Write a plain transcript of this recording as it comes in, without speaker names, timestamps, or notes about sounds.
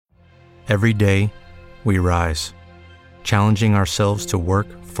Every day, we rise, challenging ourselves to work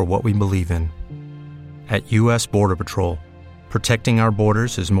for what we believe in. At U.S. Border Patrol, protecting our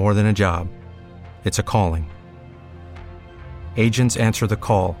borders is more than a job. It's a calling. Agents answer the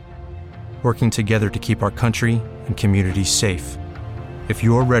call, working together to keep our country and communities safe. If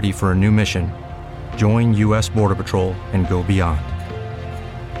you're ready for a new mission, join U.S. Border Patrol and go beyond.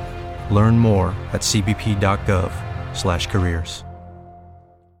 Learn more at cbp.gov/careers.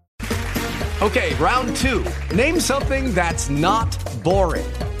 Okay, round two. Name something that's not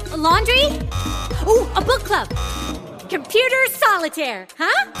boring. A laundry? Ooh, a book club. Computer solitaire,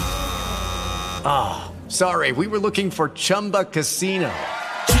 huh? Ah, sorry, we were looking for Chumba Casino.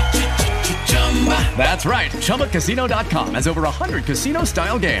 That's right, ChumbaCasino.com has over 100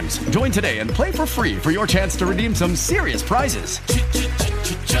 casino-style games. Join today and play for free for your chance to redeem some serious prizes.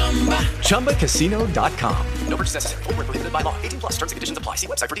 ChumbaCasino.com. No purchase necessary. Void where prohibited by law. 18+ terms and conditions apply. See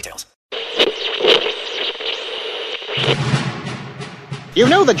website for details. You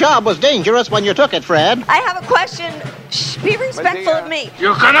knew the job was dangerous when you took it, Fred. I have a question. Shh, be respectful of me.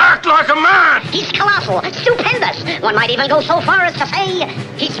 You can act like a man! He's colossal, stupendous. One might even go so far as to say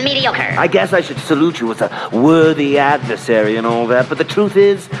he's mediocre. I guess I should salute you as a worthy adversary and all that, but the truth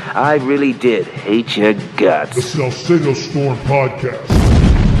is, I really did hate your guts. The Salcedo Storm Podcast.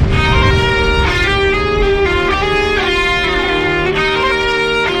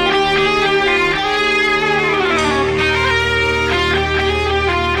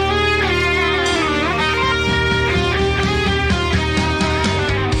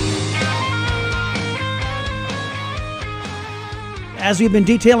 As we've been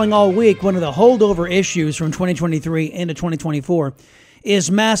detailing all week, one of the holdover issues from 2023 into 2024 is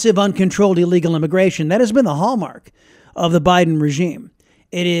massive uncontrolled illegal immigration. That has been the hallmark of the Biden regime.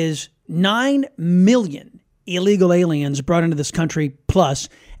 It is 9 million illegal aliens brought into this country plus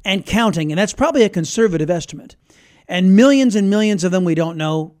and counting, and that's probably a conservative estimate. And millions of them, we don't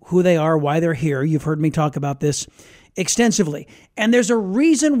know who they are, why they're here. You've heard me talk about this extensively. And there's a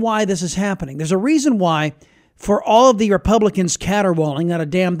reason why this is happening. There's a reason why, for all of the Republicans caterwauling, not a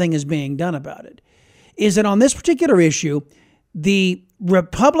damn thing is being done about it, is that on this particular issue, the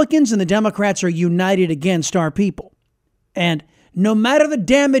Republicans and the Democrats are united against our people. And no matter the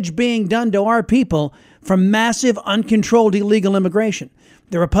damage being done to our people from massive, uncontrolled illegal immigration,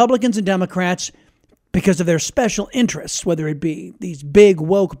 the Republicans and Democrats, because of their special interests, whether it be these big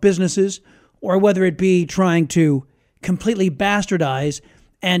woke businesses or whether it be trying to completely bastardize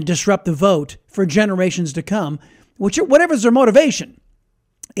and disrupt the vote for generations to come, whatever's their motivation,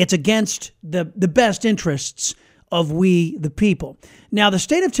 it's against the best interests of we, the people. Now, the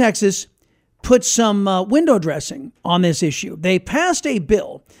state of Texas put some window dressing on this issue. They passed a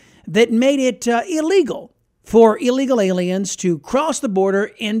bill that made it illegal for illegal aliens to cross the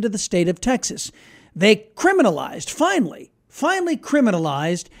border into the state of Texas. They criminalized, finally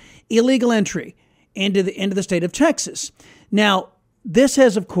criminalized illegal entry into the state of Texas. Now, this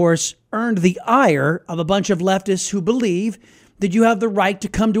has, of course, earned the ire of a bunch of leftists who believe that you have the right to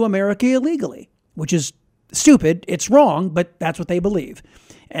come to America illegally, which is stupid. It's wrong, but that's what they believe.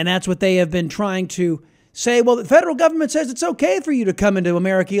 And that's what they have been trying to say. Well, the federal government says it's okay for you to come into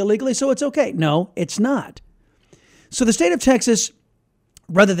America illegally, so it's okay. No, it's not. So the state of Texas,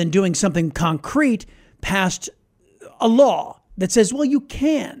 rather than doing something concrete, passed a law that says, well, you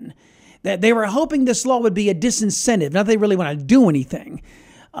can. That they were hoping this law would be a disincentive. Not that they really want to do anything.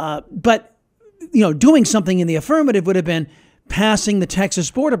 But, doing something in the affirmative would have been passing the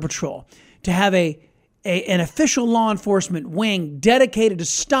Texas Border Patrol to have an official law enforcement wing dedicated to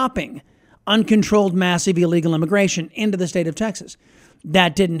stopping uncontrolled massive illegal immigration into the state of Texas.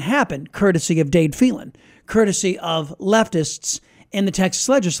 That didn't happen, courtesy of Dade Phelan, courtesy of leftists in the Texas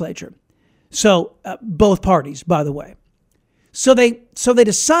legislature. So both parties, by the way. So they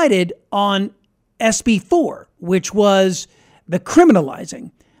decided on SB 4, which was the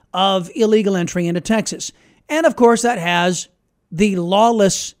criminalizing of illegal entry into Texas. And of course, that has the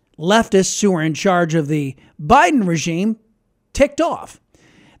lawless leftists who are in charge of the Biden regime ticked off.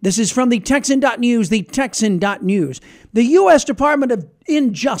 This is from the Texan.news, the U.S. Department of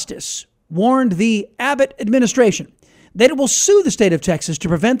Injustice warned the Abbott administration that it will sue the state of Texas to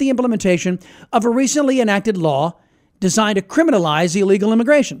prevent the implementation of a recently enacted law designed to criminalize illegal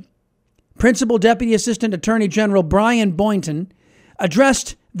immigration. Principal Deputy Assistant Attorney General Brian Boynton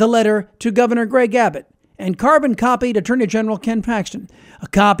addressed the letter to Governor Greg Abbott and carbon copied Attorney General Ken Paxton. A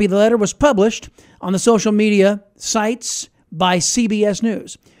copy of the letter was published on the social media sites by CBS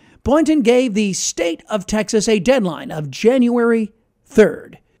News. Boynton gave the state of Texas a deadline of January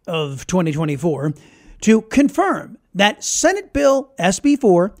 3rd of 2024 to confirm that Senate Bill SB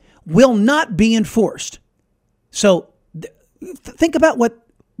 4 will not be enforced. So think about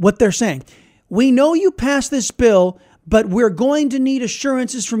what they're saying. We know you passed this bill, but we're going to need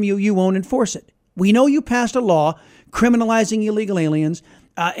assurances from you won't enforce it. We know you passed a law criminalizing illegal aliens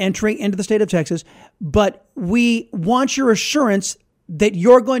entry into the state of Texas, but we want your assurance that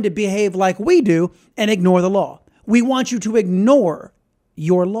you're going to behave like we do and ignore the law. We want you to ignore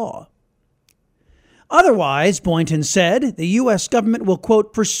your law. Otherwise, Boynton said, the U.S. government will,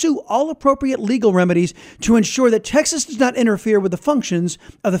 quote, pursue all appropriate legal remedies to ensure that Texas does not interfere with the functions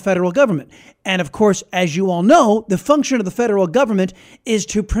of the federal government. And of course, as you all know, the function of the federal government is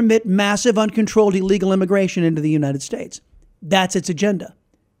to permit massive, uncontrolled illegal immigration into the United States. That's its agenda.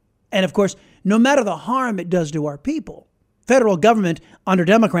 And of course, no matter the harm it does to our people, federal government under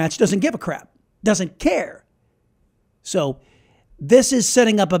Democrats doesn't give a crap, doesn't care. So this is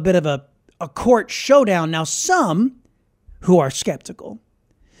setting up a bit of a court showdown. Now, some who are skeptical,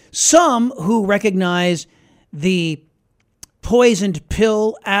 some who recognize the poisoned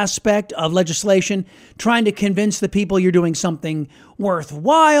pill aspect of legislation, trying to convince the people you're doing something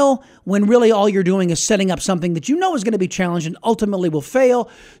worthwhile when really all you're doing is setting up something that you know is going to be challenged and ultimately will fail.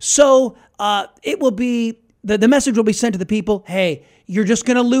 So it will be, the message will be sent to the people, hey, you're just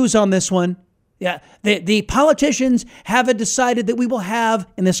going to lose on this one. Yeah, the politicians haven't decided that we will have,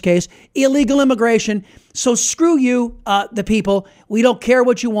 in this case, illegal immigration. So screw you, the people. We don't care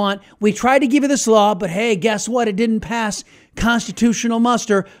what you want. We tried to give you this law, but hey, guess what? It didn't pass constitutional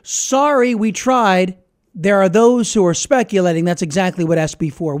muster. Sorry, we tried. There are those who are speculating that's exactly what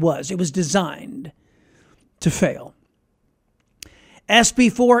SB 4 was. It was designed to fail.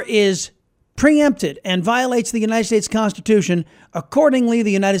 SB 4 is preempted and violates the United States Constitution. Accordingly,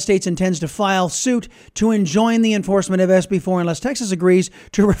 the United States intends to file suit to enjoin the enforcement of SB 4 unless Texas agrees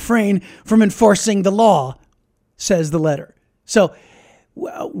to refrain from enforcing the law, says the letter. So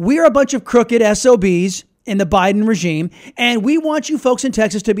we're a bunch of crooked SOBs in the Biden regime, and we want you folks in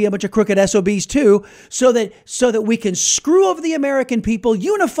Texas to be a bunch of crooked SOBs too, so that we can screw over the American people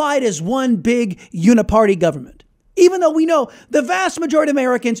unified as one big uniparty government. Even though we know the vast majority of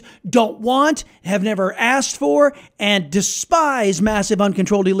Americans don't want, have never asked for, and despise massive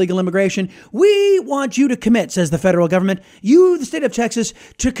uncontrolled illegal immigration, we want you to commit, says the federal government, you, the state of Texas,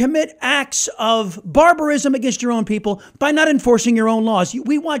 to commit acts of barbarism against your own people by not enforcing your own laws.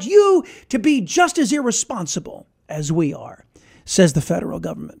 We want you to be just as irresponsible as we are, says the federal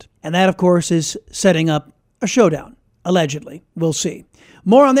government. And that, of course, is setting up a showdown, allegedly. We'll see.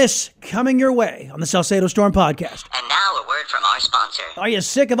 More on this coming your way on the Salcedo Storm Podcast. And now a word from our sponsor. Are you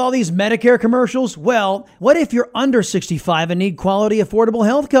sick of all these Medicare commercials? Well, what if you're under 65 and need quality, affordable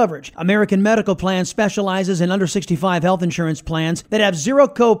health coverage? American Medical Plan specializes in under 65 health insurance plans that have zero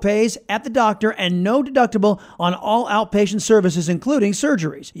copays at the doctor and no deductible on all outpatient services, including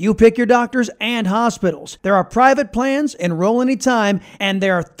surgeries. You pick your doctors and hospitals. There are private plans, enroll anytime, and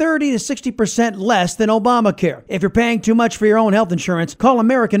they are 30 to 60% less than Obamacare. If you're paying too much for your own health insurance, call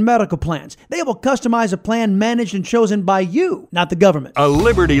American Medical Plans. They will customize a plan managed and chosen by you, not the government. A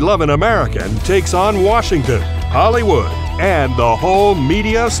liberty-loving American takes on Washington, Hollywood, and the whole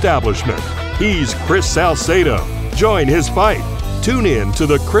media establishment. He's Chris Salcedo. Join his fight. Tune in to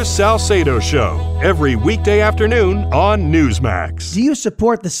The Chris Salcedo Show every weekday afternoon on Newsmax. Do you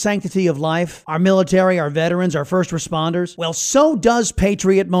support the sanctity of life? Our military, our veterans, our first responders? Well, so does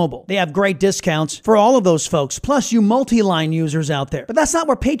Patriot Mobile. They have great discounts for all of those folks, plus you multi-line users out there. But that's not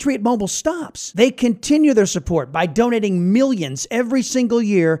where Patriot Mobile stops. They continue their support by donating millions every single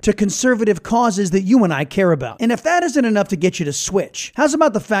year to conservative causes that you and I care about. And if that isn't enough to get you to switch, how's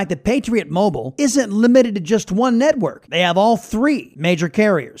about the fact that Patriot Mobile isn't limited to just one network? They have all three major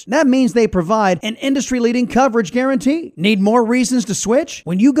carriers. That means they provide an industry-leading coverage guarantee. Need more reasons to switch?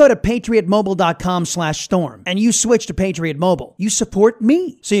 When you go to patriotmobile.com/storm and you switch to Patriot Mobile, you support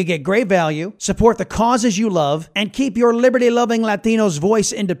me. So you get great value, support the causes you love, and keep your liberty-loving Latino's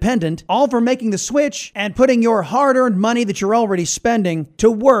voice independent, all for making the switch and putting your hard-earned money that you're already spending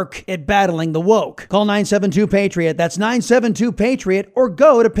to work at battling the woke. Call 972-PATRIOT. That's 972-PATRIOT, or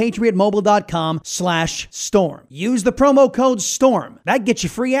go to patriotmobile.com/storm. Use the promo code STORM. That gets you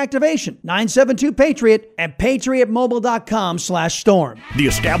free activation. 972-PATRIOT and patriotmobile.com/storm. The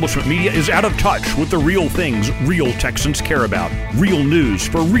establishment media is out of touch with the real things real Texans care about. Real news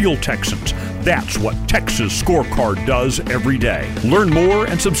for real Texans. That's what Texas Scorecard does every day. Learn more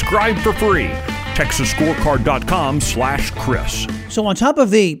and subscribe for free. TexasScorecard.com/Chris. So on top of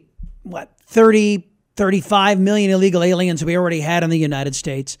the, 35 million illegal aliens we already had in the United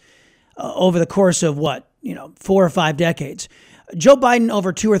States over the course of 4 or 5 decades, Joe Biden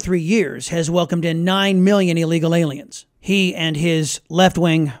over 2 or 3 years has welcomed in 9 million illegal aliens. he and his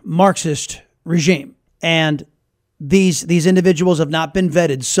left-wing Marxist regime. And these individuals have not been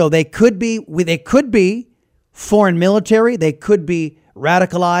vetted. So they could be foreign military. They could be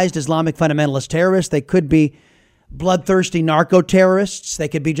radicalized Islamic fundamentalist terrorists. They could be bloodthirsty narco terrorists. They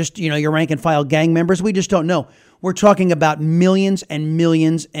could be just, your rank and file gang members. We just don't know. We're talking about millions and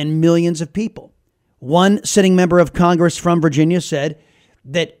millions and millions of people. One sitting member of Congress from Virginia said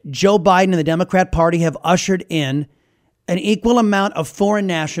that Joe Biden and the Democrat Party have ushered in an equal amount of foreign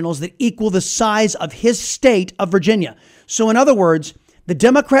nationals that equal the size of his state of Virginia. So in other words, the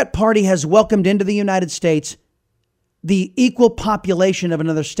Democrat Party has welcomed into the United States the equal population of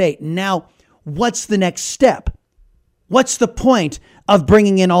another state. Now, what's the next step? What's the point of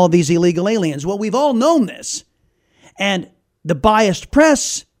bringing in all of these illegal aliens? Well, we've all known this. And the biased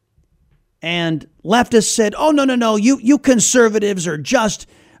press and leftists said, oh, no, you conservatives are just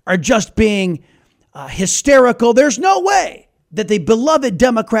being hysterical. There's no way that the beloved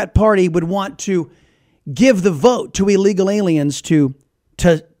Democrat Party would want to give the vote to illegal aliens to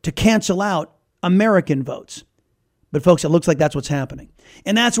cancel out American votes. But folks, it looks like that's what's happening.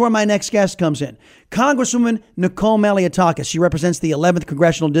 And that's where my next guest comes in. Congresswoman Nicole Malliotakis. She represents the 11th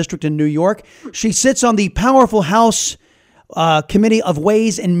Congressional District in New York. She sits on the powerful House Committee of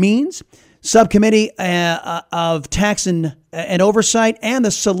Ways and Means, Subcommittee of Tax and Oversight, and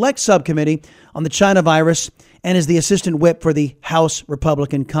the Select Subcommittee on the China virus, and is the assistant whip for the House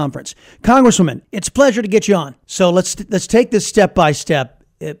Republican Conference. Congresswoman, it's a pleasure to get you on. So let's take this step by step.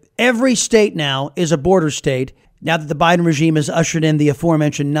 Every state now is a border state, now that the Biden regime has ushered in the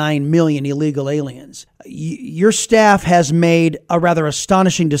aforementioned 9 million illegal aliens. Your staff has made a rather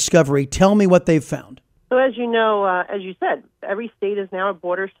astonishing discovery. Tell me what they've found. So as you know, as you said, every state is now a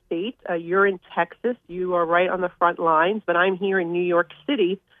border state. You're in Texas. You are right on the front lines, but I'm here in New York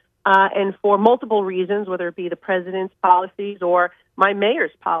City. And for multiple reasons, whether it be the president's policies or my mayor's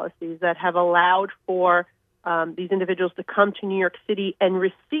policies that have allowed for these individuals to come to New York City and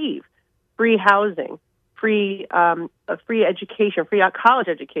receive free housing, free education, free college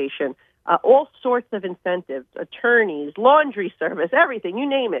education, all sorts of incentives, attorneys, laundry service, everything, you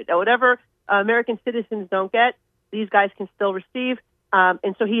name it. Whatever American citizens don't get, these guys can still receive.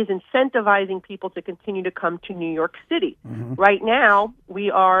 And so he is incentivizing people to continue to come to New York City. Mm-hmm. Right now, we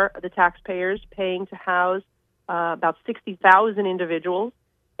are, the taxpayers, paying to house about 60,000 individuals.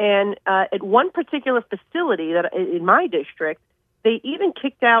 And at one particular facility that in my district, they even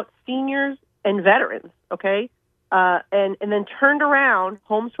kicked out seniors and veterans, okay? And then turned around,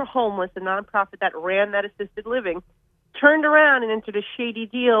 Homes for Homeless, a nonprofit that ran that assisted living, turned around and entered a shady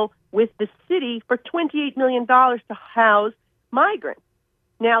deal with the city for $28 million to house migrants.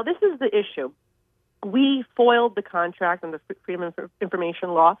 Now, this is the issue. We foiled the contract on the Freedom of Information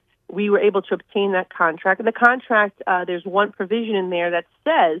Law. We were able to obtain that contract. And the contract, there's one provision in there that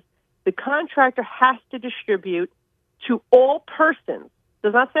says the contractor has to distribute to all persons,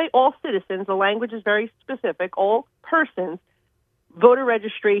 does not say all citizens, the language is very specific, all persons, voter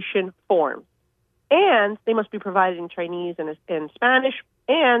registration forms. And they must be provided in Chinese and Spanish.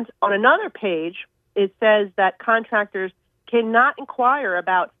 And on another page, it says that contractors cannot inquire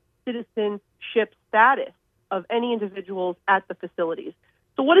about citizenship status of any individuals at the facilities.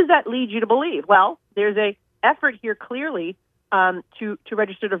 So what does that lead you to believe? Well, there's an effort here clearly to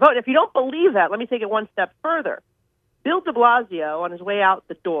register to vote. If you don't believe that, let me take it one step further. Bill de Blasio, on his way out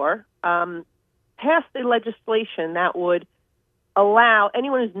the door, passed a legislation that would allow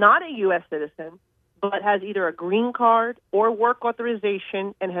anyone who's not a U.S. citizen but has either a green card or work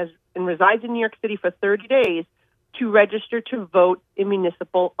authorization and resides in New York City for 30 days to register to vote in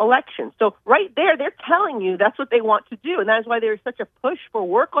municipal elections. So right there, they're telling you that's what they want to do, and that's why there's such a push for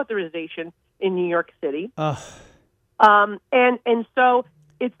work authorization in New York City. And so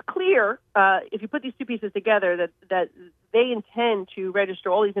it's clear, if you put these two pieces together, that they intend to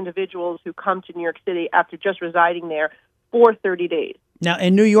register all these individuals who come to New York City after just residing there for 30 days. Now,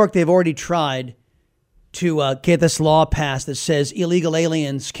 in New York, they've already tried to get this law passed that says illegal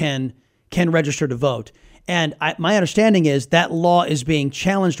aliens can register to vote. And my understanding is that law is being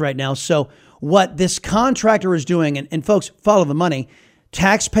challenged right now. So what this contractor is doing, and folks, follow the money,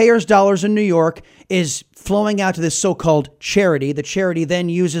 taxpayers' dollars in New York is flowing out to this so-called charity. The charity then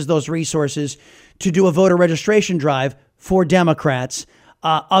uses those resources to do a voter registration drive for Democrats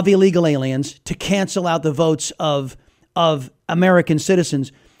of illegal aliens to cancel out the votes of American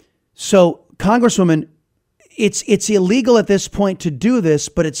citizens. So, Congresswoman, it's illegal at this point to do this,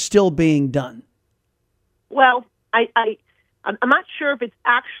 but it's still being done. Well, I'm not sure if it's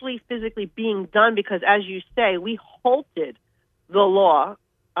actually physically being done because, as you say, we halted the law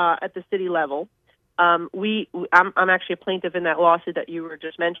at the city level. I'm actually a plaintiff in that lawsuit that you were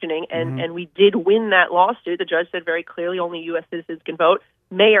just mentioning, and we did win that lawsuit. The judge said very clearly only U.S. citizens can vote.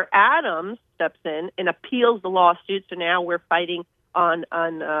 Mayor Adams steps in and appeals the lawsuit, so now we're fighting on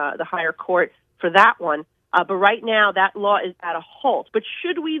the higher court for that one. But right now, that law is at a halt. But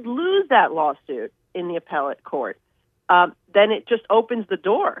should we lose that lawsuit in the appellate court, then it just opens the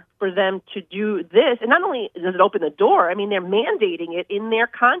door for them to do this. And not only does it open the door, I mean, they're mandating it in their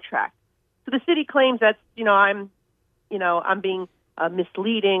contract. So the city claims that's, I'm being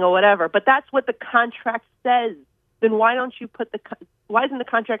misleading or whatever, but that's what the contract says. Then why don't you why doesn't the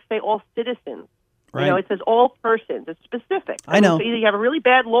contract say all citizens? Right. It says all persons. It's specific. I know. So either you have a really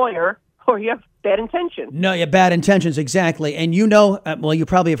bad lawyer or you have bad intentions. No, yeah, bad intentions, exactly. And you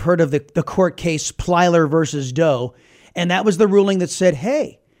probably have heard of the court case Plyler versus Doe, and that was the ruling that said,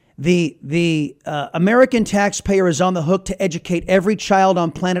 hey, the American taxpayer is on the hook to educate every child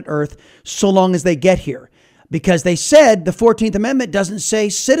on planet Earth so long as they get here. Because they said the 14th Amendment doesn't say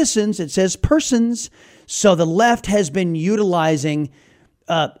citizens, it says persons. So the left has been utilizing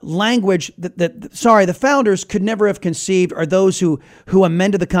language that the founders could never have conceived, or those who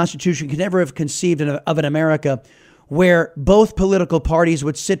amended the Constitution could never have conceived of an America where both political parties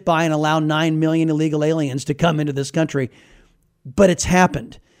would sit by and allow 9 million illegal aliens to come into this country. But it's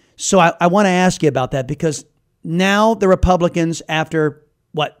happened. So I want to ask you about that, because now the Republicans, after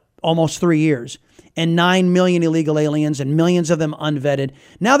almost 3 years, and 9 million illegal aliens and millions of them unvetted,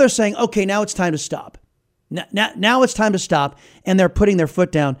 now they're saying, okay, now it's time to stop. Now it's time to stop, and they're putting their foot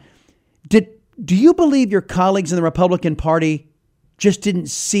down. Do you believe your colleagues in the Republican Party just didn't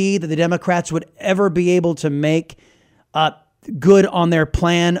see that the Democrats would ever be able to make good on their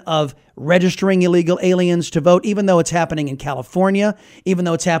plan of registering illegal aliens to vote, even though it's happening in California, even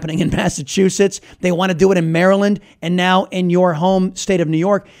though it's happening in Massachusetts? They want to do it in Maryland, and now in your home state of New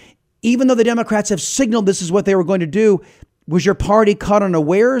York. Even though the Democrats have signaled this is what they were going to do, was your party caught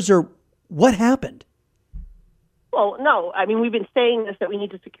unawares, or what happened? Well, no. I mean, we've been saying this, that we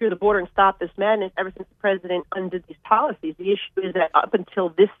need to secure the border and stop this madness ever since the president undid these policies. The issue is that up until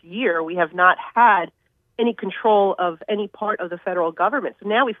this year, we have not had any control of any part of the federal government. So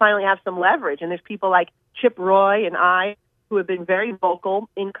now we finally have some leverage, and there's people like Chip Roy and I who have been very vocal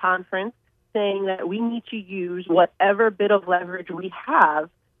in conference saying that we need to use whatever bit of leverage we have,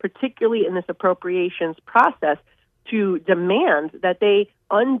 particularly in this appropriations process, to demand that they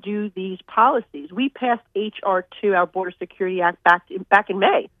undo these policies. We passed H.R. 2, our Border Security Act, back in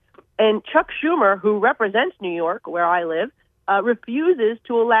May. And Chuck Schumer, who represents New York, where I live, refuses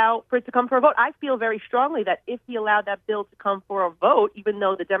to allow for it to come for a vote. I feel very strongly that if he allowed that bill to come for a vote, even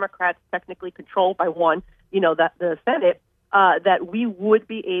though the Democrats technically controlled by one, the Senate, that we would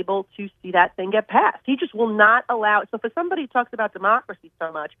be able to see that thing get passed. He just will not allow it. So for somebody who talks about democracy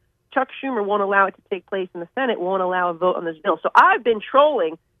so much, Chuck Schumer won't allow it to take place in the Senate, won't allow a vote on this bill. So I've been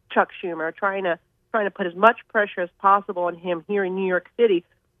trolling Chuck Schumer, trying to put as much pressure as possible on him here in New York City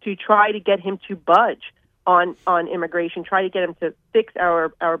to try to get him to budge on immigration, try to get him to fix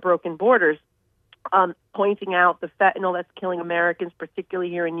our broken borders, pointing out the fentanyl that's killing Americans, particularly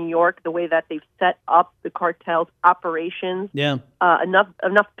here in New York, the way that they've set up the cartel's operations. Yeah, enough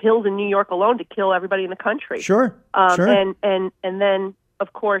pills in New York alone to kill everybody in the country. Sure. And then,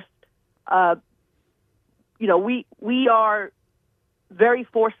 of course, we are very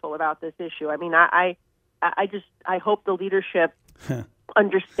forceful about this issue. I mean, I hope the leadership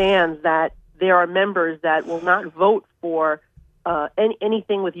understands that there are members that will not vote for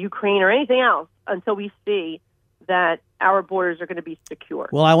anything with Ukraine or anything else until we see that our borders are going to be secure.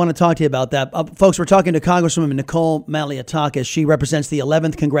 Well, I want to talk to you about that. Folks, we're talking to Congresswoman Nicole Malliotakis. She represents the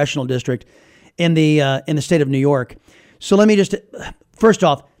 11th Congressional District in the state of New York. So let me just, first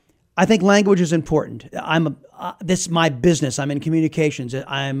off, I think language is important. This is my business. I'm in communications.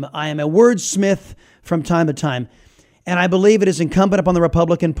 I am a wordsmith from time to time. And I believe it is incumbent upon the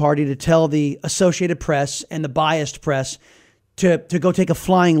Republican Party to tell the Associated Press and the biased press to go take a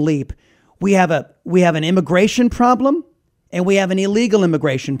flying leap. We have an immigration problem, and we have an illegal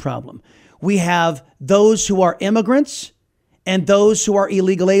immigration problem. We have those who are immigrants and those who are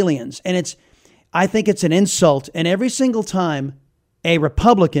illegal aliens. And I think it's an insult. And every single time a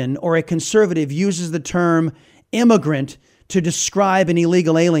Republican or a conservative uses the term immigrant to describe an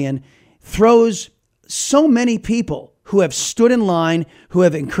illegal alien, throws so many people who have stood in line, who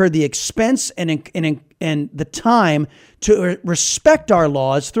have incurred the expense and the time to respect our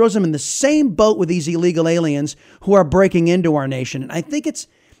laws, throws them in the same boat with these illegal aliens who are breaking into our nation. And I think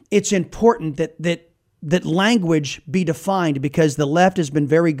it's important that language be defined, because the left has been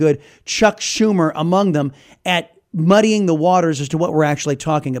very good, Chuck Schumer among them, at muddying the waters as to what we're actually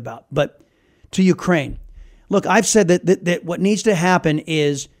talking about. But to Ukraine. Look, I've said that what needs to happen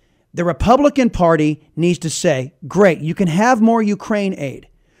is the Republican Party needs to say, great, you can have more Ukraine aid,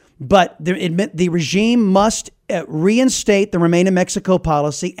 but the regime must reinstate the Remain in Mexico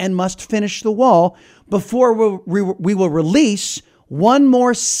policy and must finish the wall before we will release one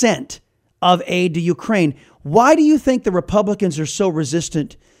more cent of aid to Ukraine. Why do you think the Republicans are so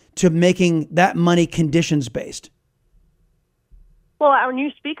resistant to making that money conditions-based? Well, our new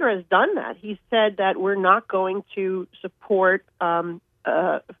speaker has done that. He said that we're not going to support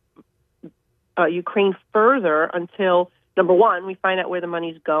Ukraine further until, number one, we find out where the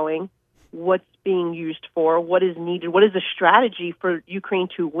money's going, what's being used for, what is needed, what is the strategy for Ukraine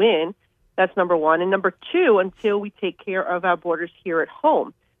to win. That's number one. And number two, until we take care of our borders here at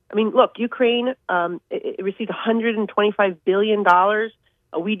home. I mean, look, Ukraine it received $125 billion.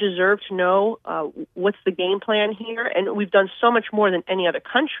 We deserve to know what's the game plan here, and we've done so much more than any other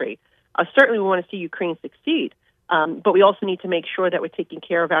country. Certainly we want to see Ukraine succeed, but we also need to make sure that we're taking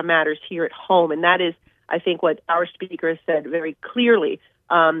care of our matters here at home, and that is, I think, what our speaker has said very clearly.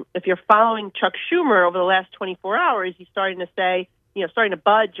 If you're following Chuck Schumer over the last 24 hours, he's starting to say, starting to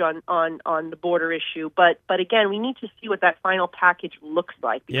budge on the border issue. But again, we need to see what that final package looks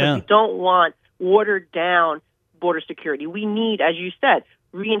like, because we don't want watered down border security. We need, as you said,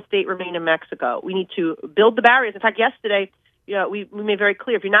 reinstate Remain in Mexico. We need to build the barriers. In fact, yesterday, we made very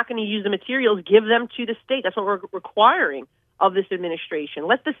clear, if you're not going to use the materials, give them to the state. That's what we're requiring of this administration.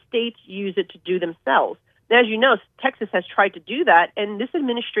 Let the states use it to do themselves. And as you know, Texas has tried to do that, and this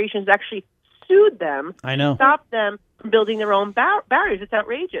administration has actually sued them. I know. Stop them from building their own barriers. It's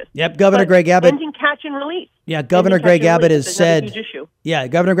outrageous. Yep, Governor Greg Abbott. Ending catch and release. Yeah, Governor Greg Abbott has said. Yeah,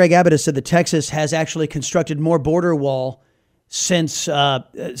 Governor Greg Abbott has said that Texas has actually constructed more border wall since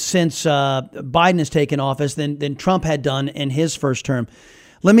Biden has taken office than Trump had done in his first term.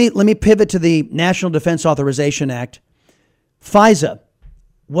 Let me pivot to the National Defense Authorization Act. FISA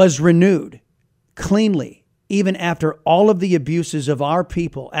was renewed cleanly, even after all of the abuses of our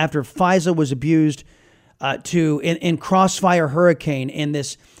people, after FISA was abused in Crossfire Hurricane, in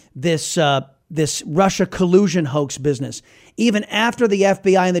this Russia collusion hoax business, even after the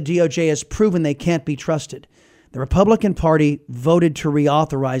FBI and the DOJ has proven they can't be trusted. The Republican Party voted to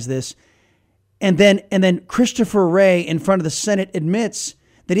reauthorize this. And then Christopher Wray in front of the Senate admits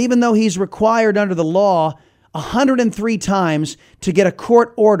that even though he's required under the law 103 times to get a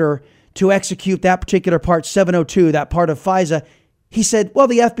court order to execute that particular part, 702, that part of FISA, he said, well,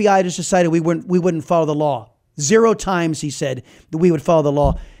 the FBI just decided we wouldn't follow the law. 0 times, he said, that we would follow the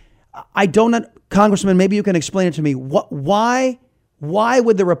law. I don't, Congressman, maybe you can explain it to me. Why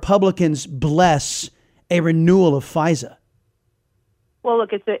would the Republicans bless a renewal of FISA? Well, look,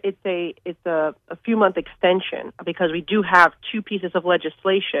 it's a few month extension, because we do have 2 pieces of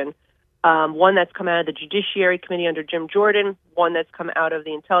legislation. One that's come out of the Judiciary Committee under Jim Jordan, one that's come out of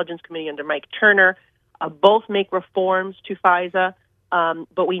the Intelligence Committee under Mike Turner. Both make reforms to FISA,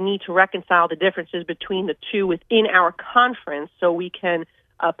 but we need to reconcile the differences between the two within our conference so we can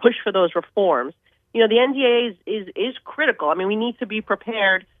push for those reforms. The NDAA is critical. I mean, we need to be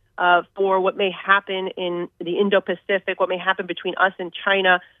prepared for what may happen in the Indo-Pacific, what may happen between us and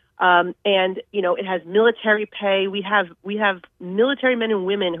China. And it has military pay. We have military men and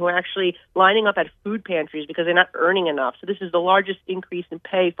women who are actually lining up at food pantries because they're not earning enough. So this is the largest increase in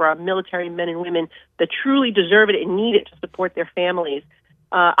pay for our military men and women that truly deserve it and need it to support their families.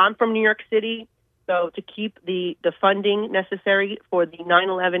 I'm from New York City, so to keep the funding necessary for the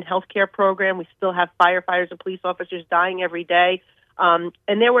 9/11 healthcare program, we still have firefighters and police officers dying every day. And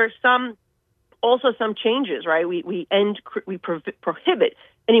there were some changes, right? We prohibit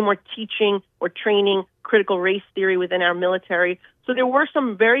any more teaching or training critical race theory within our military. So there were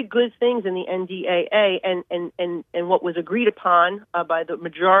some very good things in the NDAA, and what was agreed upon by the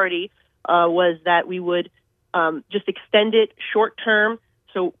majority was that we would just extend it short term,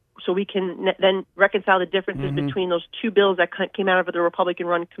 so we can then reconcile the differences between those 2 bills that came out of the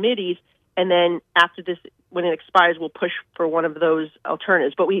Republican-run committees. And then after this, when it expires, we'll push for one of those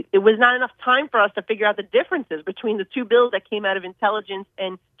alternatives. But it was not enough time for us to figure out the differences between the 2 bills that came out of Intelligence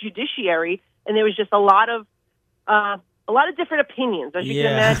and Judiciary, and there was just a lot of different opinions, as you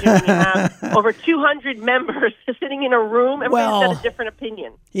can imagine. When you have over 200 members sitting in a room, everybody's got a different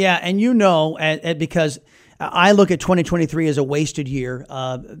opinion. Yeah, and because I look at 2023 as a wasted year.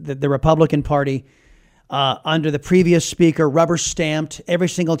 The Republican Party, under the previous speaker, rubber stamped every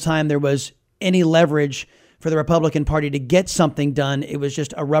single time there was any leverage for the Republican Party to get something done. It was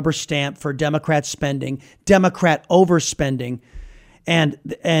just a rubber stamp for Democrat spending, Democrat overspending, and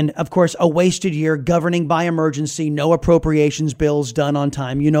of course a wasted year, governing by emergency, no appropriations bills done on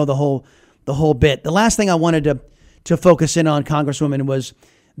time. The whole the whole bit. The last thing I wanted to focus in on, Congresswoman, was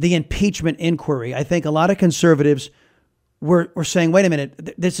the impeachment inquiry. I think a lot of conservatives were saying, wait a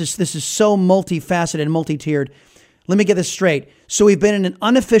minute, this is so multifaceted and multi-tiered. Let me get this straight. So we've been in an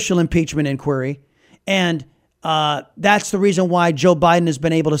unofficial impeachment inquiry, and that's the reason why Joe Biden has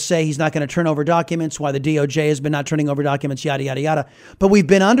been able to say he's not going to turn over documents, why the DOJ has been not turning over documents, yada, yada, yada. But we've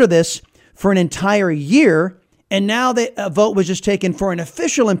been under this for an entire year, and now a vote was just taken for an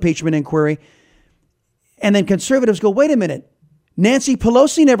official impeachment inquiry. And then conservatives go, wait a minute, Nancy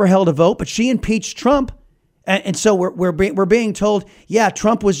Pelosi never held a vote, but she impeached Trump. And so we're being told, yeah,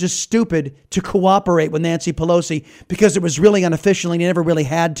 Trump was just stupid to cooperate with Nancy Pelosi because it was really unofficial and he never really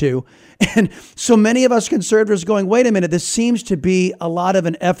had to. And so many of us conservatives going, wait a minute, this seems to be a lot of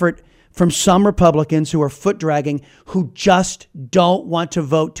an effort from some Republicans who are foot dragging, who just don't want to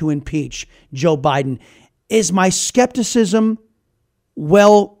vote to impeach Joe Biden. Is my skepticism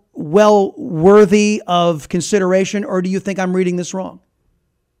well worthy of consideration, or do you think I'm reading this wrong?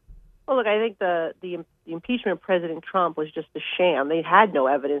 Well, look, I think the impeachment of President Trump was just a sham. They had no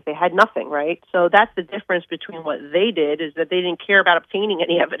evidence. They had nothing, right? So that's the difference between what they did, is that they didn't care about obtaining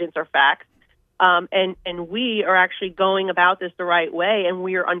any evidence or facts. And we are actually going about this the right way, and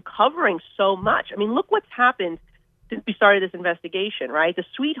we are uncovering so much. I mean, look what's happened since we started this investigation, right? The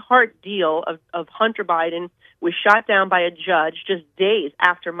sweetheart deal of Hunter Biden was shot down by a judge just days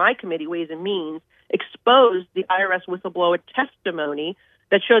after my committee, Ways and Means, exposed the IRS whistleblower testimony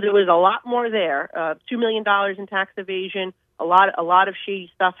that showed there was a lot more there, $2 million in tax evasion, a lot of shady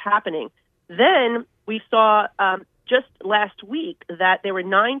stuff happening. Then we saw just last week that there were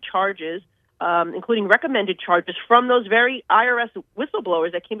 9 charges, including recommended charges from those very IRS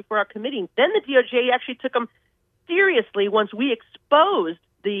whistleblowers that came before our committee. Then the DOJ actually took them seriously once we exposed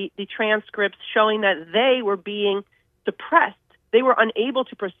the transcripts showing that they were being suppressed. They were unable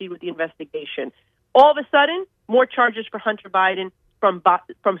to proceed with the investigation. All of a sudden, more charges for Hunter Biden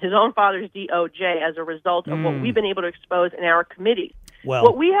from his own father's DOJ as a result of what we've been able to expose in our committees. Well,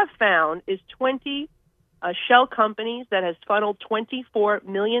 what we have found is 20 shell companies that has funneled $24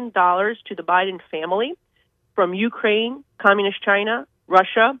 million to the Biden family from Ukraine, Communist China,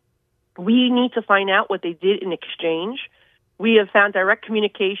 Russia. We need to find out what they did in exchange. We have found direct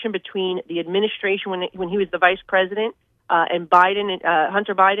communication between the administration when he was the vice president and Biden,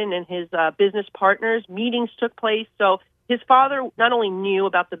 Hunter Biden and his business partners. Meetings took place. So his father not only knew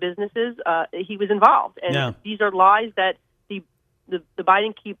about the businesses, he was involved. And these are lies that the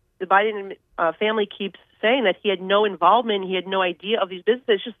Biden family keeps saying, that he had no involvement, he had no idea of these businesses.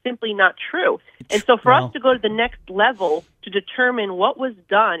 It's just simply not true. And so for us to go to the next level to determine what was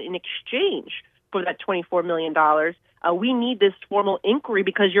done in exchange for that $24 million, we need this formal inquiry,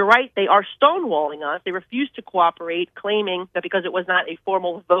 because you're right, they are stonewalling us. They refuse to cooperate, claiming that because it was not a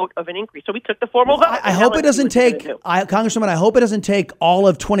formal vote of an inquiry. So we took the formal vote. I hope it doesn't take, Congresswoman, I hope it doesn't take all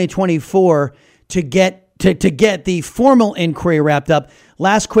of 2024 to get the formal inquiry wrapped up.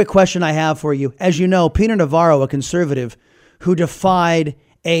 Last quick question I have for you. As you know, Peter Navarro, a conservative who defied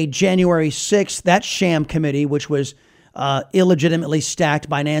a January 6th, that sham committee, which was illegitimately stacked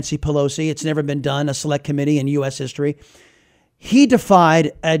by Nancy Pelosi. It's never been done, a select committee in U.S. history. He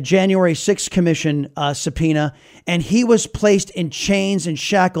defied a January 6th commission subpoena, and he was placed in chains and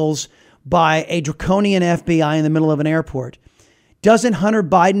shackles by a draconian FBI in the middle of an airport. Doesn't Hunter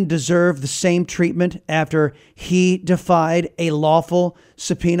Biden deserve the same treatment after he defied a lawful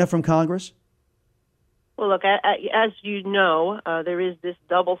subpoena from Congress? Well, look, as you know, there is this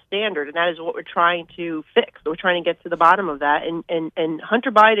double standard, and that is what we're trying to fix. We're trying to get to the bottom of that. And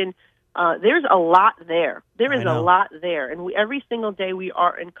Hunter Biden, there's a lot there. There is a lot there. And every single day we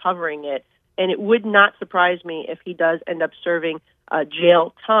are uncovering it. And it would not surprise me if he does end up serving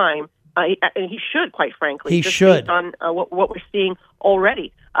jail time. And he should, quite frankly. He should. Based on what we're seeing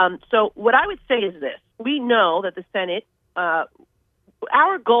already. So what I would say is this. We know that the Senate,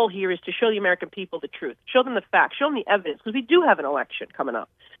 our goal here is to show the American people the truth, show them the facts, show them the evidence, because we do have an election coming up.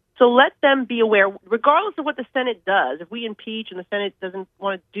 So let them be aware, regardless of what the Senate does. If we impeach and the Senate doesn't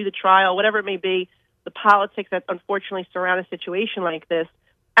want to do the trial, whatever it may be, the politics that unfortunately surround a situation like this,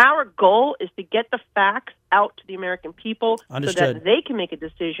 our goal is to get the facts out to the American people. Understood. So that they can make a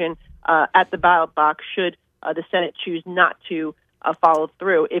decision at the ballot box should the Senate choose not to follow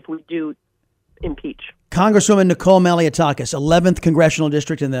through if we do impeach. Congresswoman Nicole Malliotakis, 11th Congressional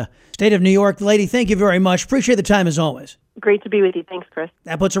District in the state of New York. Lady, thank you very much. Appreciate the time as always. Great to be with you. Thanks, Chris.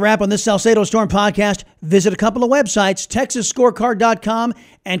 That puts a wrap on this Salcedo Storm podcast. Visit a couple of websites, TexasScorecard.com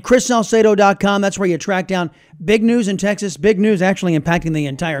and ChrisSalcedo.com. That's where you track down big news in Texas, big news actually impacting the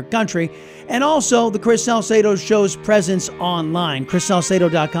entire country, and also the Chris Salcedo Show's presence online.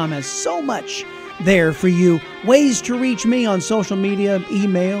 ChrisSalcedo.com has so much there for you. Ways to reach me on social media,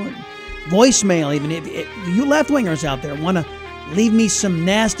 email, and voicemail. Even if you left-wingers out there want to leave me some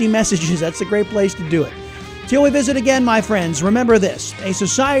nasty messages, that's a great place to do it. Till we visit again, my friends, remember this. A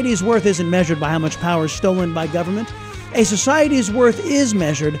society's worth isn't measured by how much power is stolen by government. A society's worth is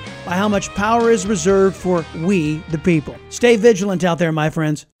measured by how much power is reserved for we, the people. Stay vigilant out there, my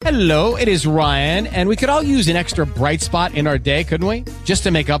friends. Hello, it is Ryan, and we could all use an extra bright spot in our day, couldn't we? Just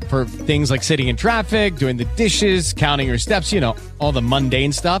to make up for things like sitting in traffic, doing the dishes, counting your steps, all the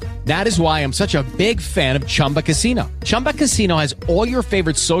mundane stuff. That is why I'm such a big fan of Chumba Casino. Chumba Casino has all your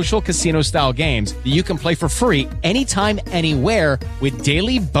favorite social casino-style games that you can play for free anytime, anywhere with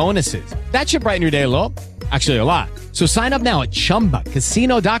daily bonuses. That should brighten your day a little. Actually, a lot. So sign up now at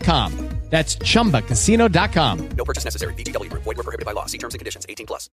ChumbaCasino.com. That's ChumbaCasino.com. No purchase necessary. VGW Group. Void where prohibited by law. See terms and conditions. 18+.